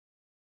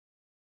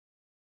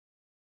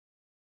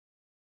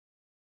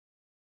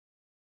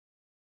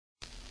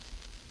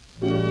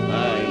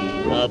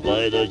I'm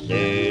Popeye the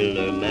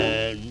Sailor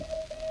Man.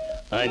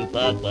 I'm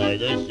Popeye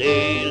the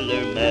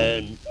Sailor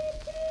Man.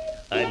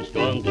 I'm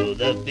strong to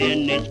the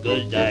finish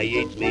 'cause I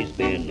eats me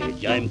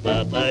spinach. I'm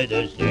Popeye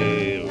the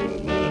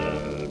Sailor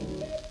Man.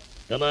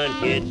 Come on,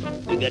 kids,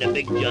 we got a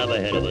big job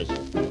ahead of us.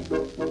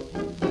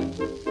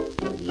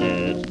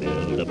 Let's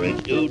build a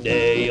bridge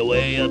today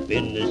away up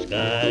in the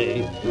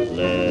sky.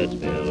 Let's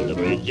build a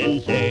bridge and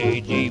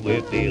say, gee,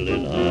 we're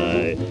feeling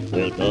high.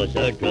 We'll toss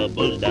our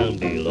troubles down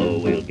below.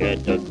 We'll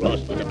get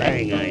across with a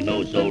bang, I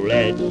know. So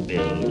let's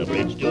build a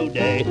bridge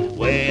today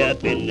way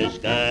up in the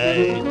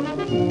sky.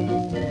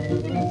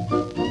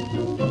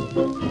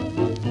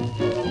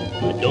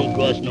 Don't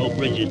cross no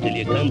bridges till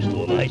you comes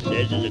to 'em, I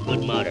says, is a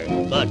good motto.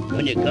 But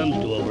when you comes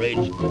to a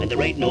bridge and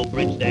there ain't no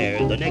bridge there,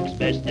 the next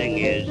best thing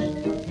is,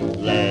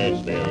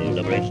 let's build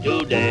a bridge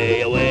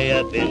today away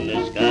up in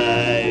the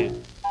sky.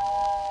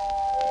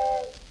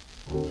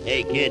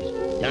 Hey kids,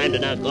 time to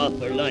knock off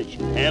for lunch.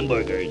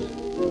 Hamburgers.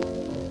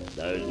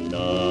 There's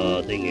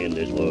nothing in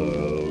this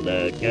world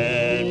that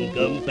can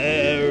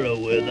compare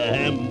with a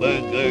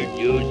hamburger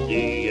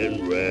juicy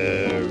and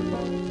rare.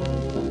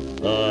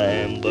 A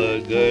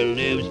hamburger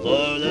lives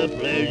for the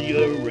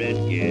pleasure it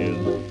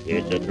gives.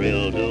 It's a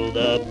thrill to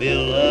the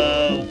bill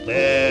of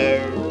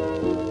fare.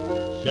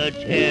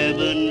 Such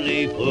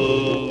heavenly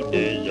food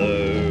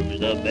deserves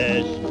the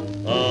best.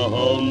 A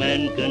home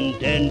and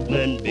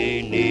contentment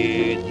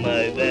beneath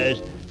my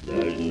vest.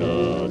 There's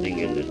nothing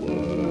in this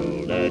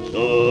world that's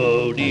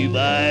so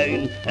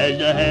divine as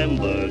a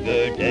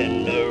hamburger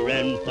tender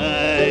and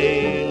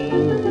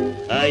fine.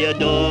 I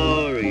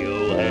adore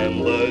you,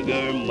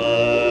 hamburger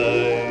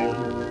mine.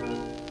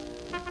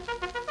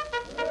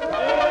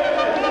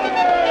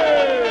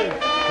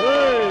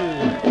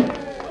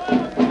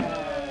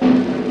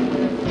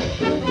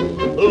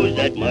 Who's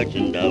that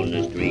marching down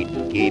the street,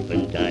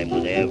 keeping time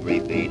with every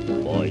beat?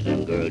 Boys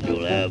and girls,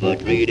 you'll have a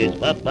treat. It's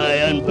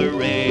Popeye on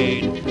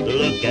parade.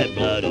 Look at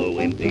Blotto,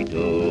 Wimpy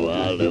too,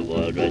 Olive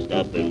Oil dressed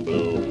up in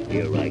blue.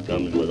 Here I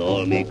comes with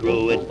all me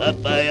crew. It's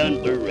Popeye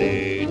on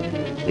parade.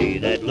 See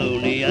that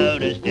loony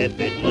out of step,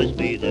 it must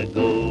be the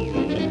goal.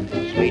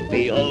 Sweet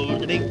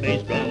behold, the big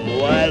face from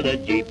while the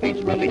Jeep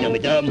beats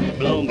rummy-dummy-dum.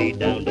 Blow me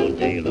down, don't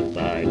they look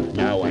fine?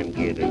 Now I'm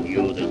giving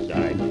you the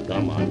sign.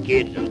 Come on,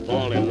 kids, and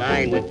fall in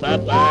line with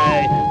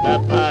Popeye.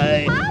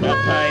 Popeye,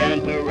 Popeye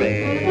on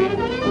parade.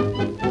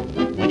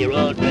 When you're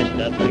all dressed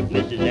up like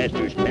Mrs.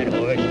 Astor's pet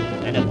horse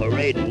and a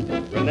parading,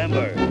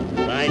 remember,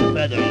 fine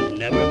feathers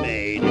never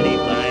made any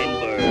fine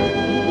bird.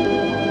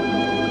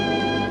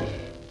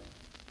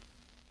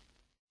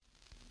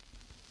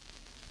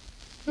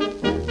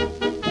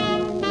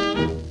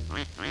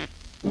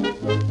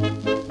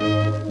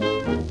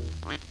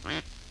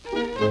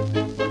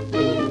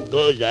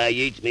 'Cause I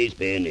eats me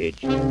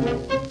spinach.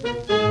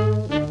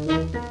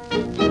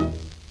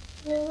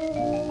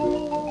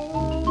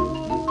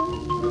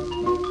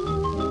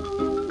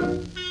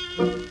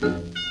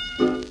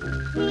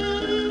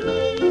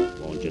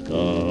 Won't you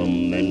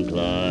come and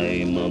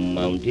climb a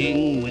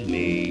mountain with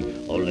me?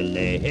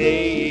 Oh-la-lay,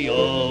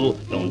 hey-oh,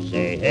 don't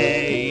say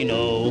hey,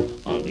 no.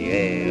 On the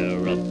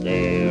air up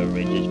there,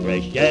 it's as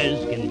fresh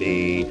as can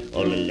be.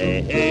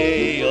 Oh-la-lay,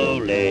 hey-oh,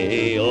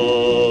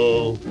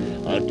 lay-oh.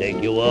 I'll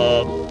take you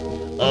up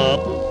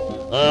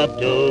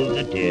to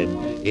the tip.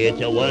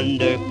 It's a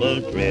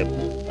wonderful trip.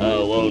 I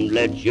won't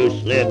let you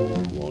slip.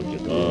 Won't you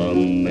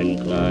come and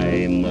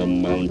climb a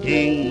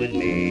mountain with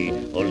me?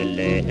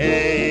 Oh-la-lay,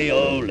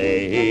 hey-oh,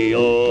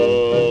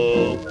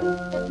 lay-oh.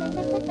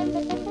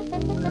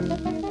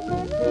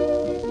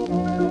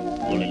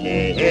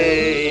 Oh-la-lay,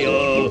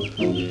 hey-oh,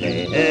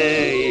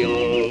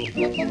 lay-oh.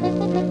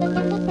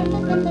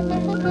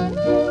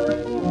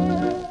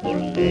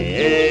 Oh-la-lay,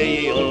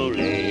 hey-oh,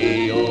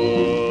 lay-oh.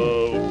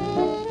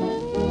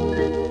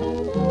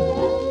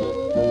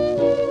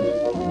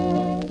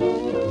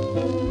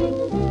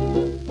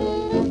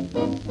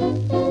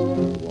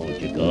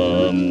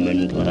 Come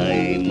and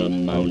climb a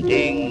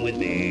mountain with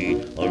me.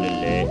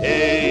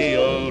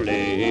 Oh-la-lay-oh,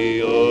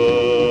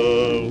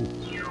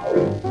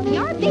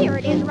 Your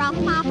beard is rough,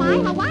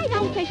 Popeye. Now why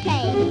don't you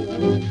shave?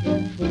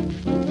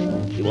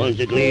 She wants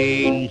a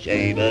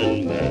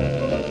clean-shaven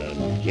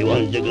man. She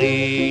wants a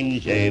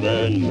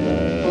clean-shaven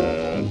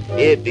man.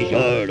 If he's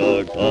short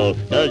or tall,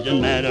 doesn't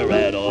matter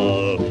at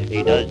all.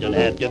 He doesn't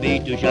have to be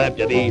too sharp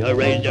to be her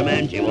razor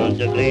man. She wants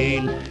a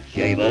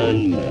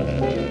clean-shaven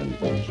man.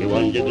 She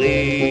wants a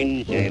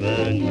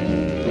clean-shaven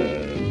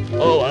man.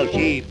 Oh, how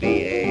she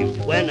behaves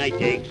when I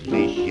takes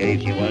me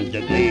shave. She wants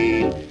a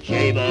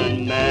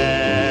clean-shaven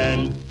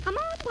man. Come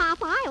on,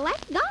 Popeye,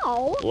 let's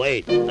go.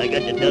 Wait, I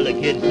got to tell the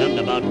kids something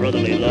about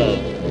brotherly love.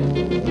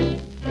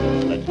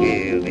 Let's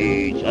give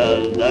each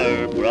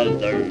other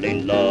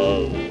brotherly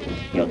love.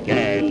 You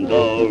can't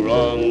go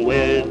wrong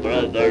with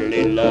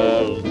brotherly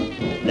love.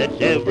 Let's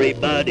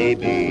everybody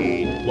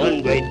be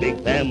one great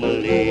big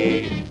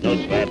family. No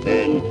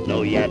scrapping,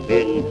 no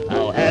yapping,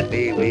 how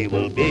happy we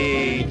will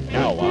be.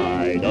 Now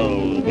I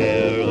don't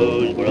care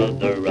whose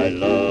brother I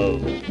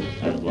love,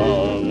 as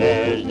long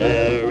as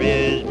there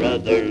is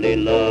brotherly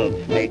love.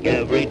 Make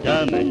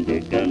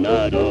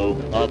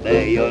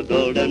say your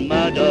golden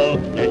motto.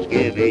 Let's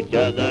give each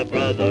other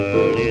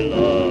brotherly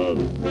love.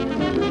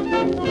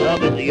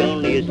 Love is the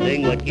onlyest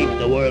thing what keeps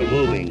the world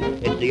moving.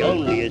 It's the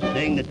onlyest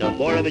thing that the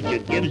more of it you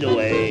gives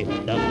away,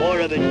 the more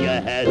of it you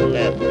has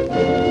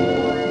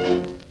left.